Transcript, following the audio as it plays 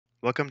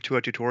Welcome to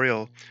a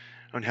tutorial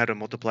on how to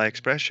multiply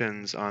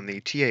expressions on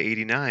the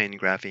TI-89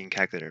 graphing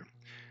calculator.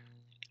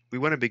 We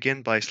want to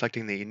begin by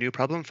selecting the new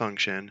problem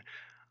function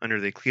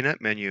under the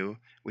cleanup menu,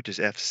 which is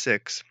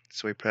F6.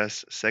 So we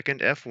press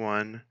second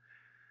F1,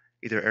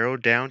 either arrow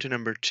down to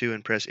number 2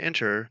 and press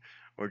enter,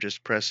 or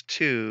just press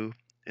 2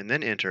 and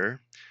then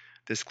enter.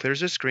 This clears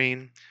the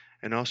screen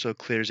and also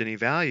clears any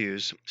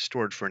values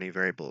stored for any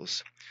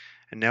variables.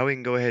 And now we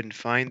can go ahead and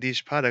find these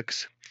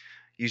products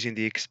using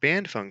the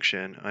expand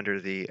function under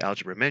the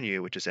algebra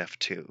menu, which is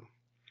F2.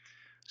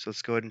 So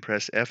let's go ahead and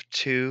press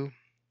F2.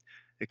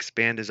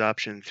 Expand is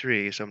option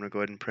 3, so I'm going to go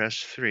ahead and press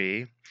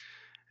 3.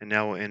 And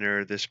now we'll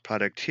enter this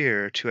product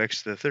here,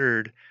 2x to the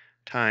third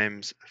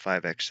times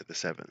 5x to the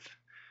seventh.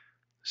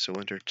 So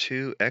we'll enter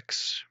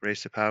 2x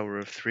raised to the power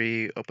of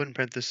 3, open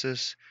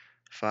parenthesis,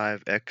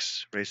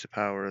 5x raised to the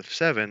power of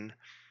 7,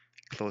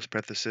 close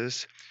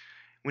parenthesis.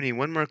 We need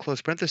one more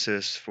close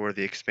parenthesis for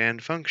the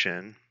expand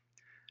function,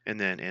 and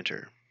then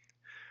enter.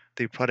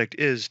 The product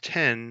is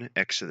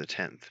 10x to the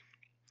 10th.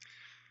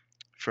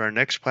 For our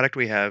next product,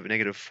 we have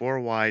negative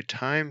 4y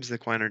times the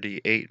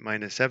quantity 8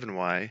 minus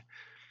 7y.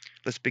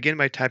 Let's begin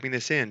by typing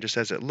this in just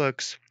as it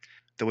looks,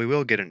 though we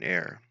will get an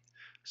error.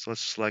 So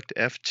let's select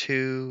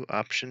F2,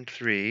 option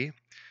 3,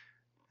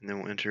 and then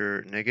we'll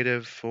enter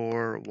negative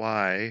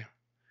 4y,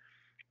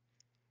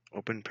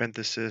 open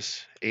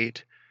parenthesis,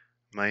 8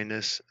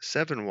 minus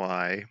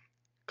 7y,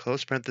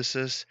 close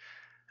parenthesis,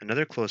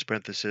 another close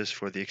parenthesis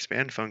for the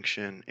expand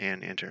function,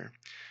 and enter.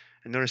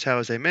 And notice how,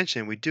 as I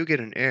mentioned, we do get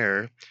an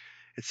error.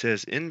 It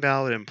says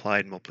invalid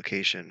implied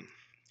multiplication,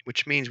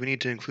 which means we need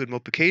to include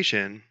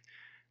multiplication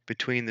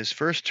between this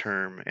first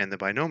term and the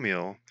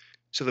binomial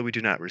so that we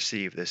do not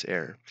receive this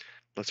error.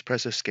 Let's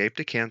press escape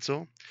to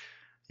cancel,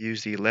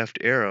 use the left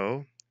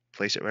arrow,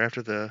 place it right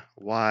after the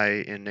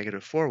y in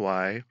negative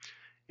 4y,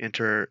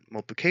 enter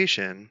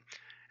multiplication,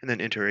 and then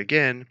enter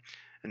again,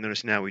 and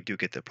notice now we do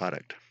get the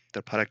product.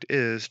 The product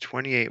is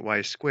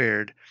 28y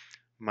squared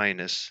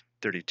minus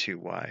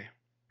 32y.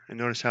 And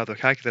notice how the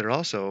calculator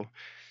also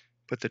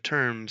put the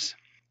terms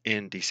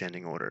in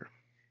descending order.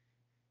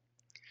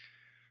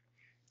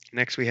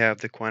 Next we have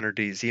the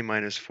quantity z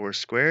minus 4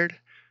 squared.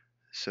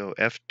 So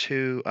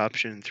F2,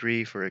 option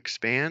 3 for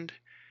expand.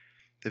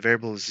 The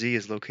variable z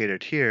is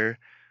located here,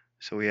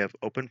 so we have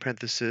open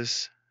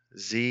parenthesis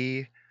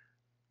z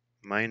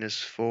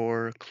minus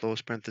 4,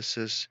 close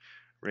parenthesis,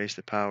 raised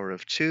to the power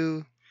of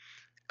 2,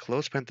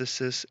 close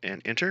parenthesis,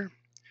 and enter.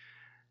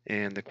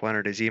 And the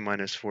quantity z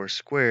minus 4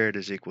 squared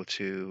is equal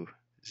to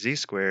z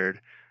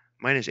squared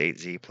minus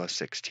 8z plus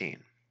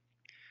 16.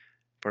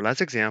 For our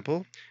last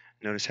example,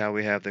 notice how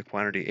we have the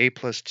quantity a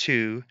plus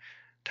 2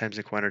 times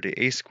the quantity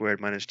a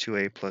squared minus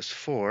 2a plus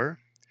 4.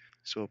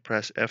 So we'll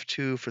press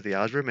F2 for the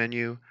algebra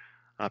menu,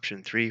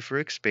 option 3 for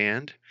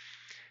expand.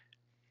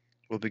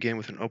 We'll begin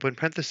with an open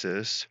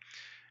parenthesis.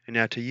 And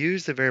now to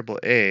use the variable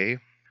a,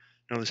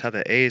 notice how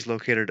the a is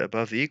located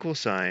above the equal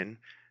sign.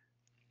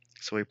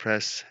 So we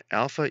press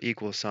alpha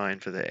equal sign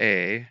for the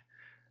a. And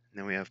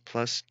then we have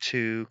plus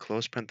 2,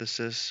 close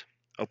parenthesis,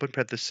 open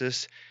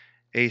parenthesis.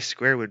 A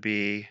squared would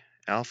be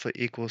alpha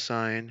equal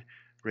sign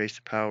raised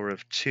to the power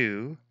of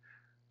 2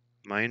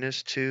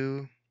 minus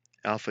 2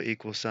 alpha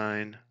equal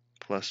sign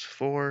plus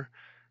 4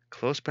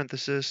 close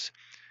parenthesis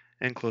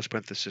and close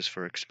parenthesis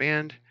for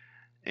expand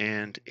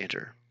and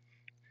enter.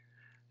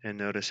 And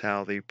notice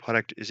how the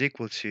product is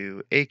equal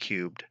to a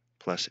cubed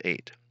plus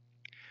 8.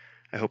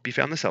 I hope you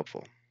found this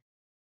helpful.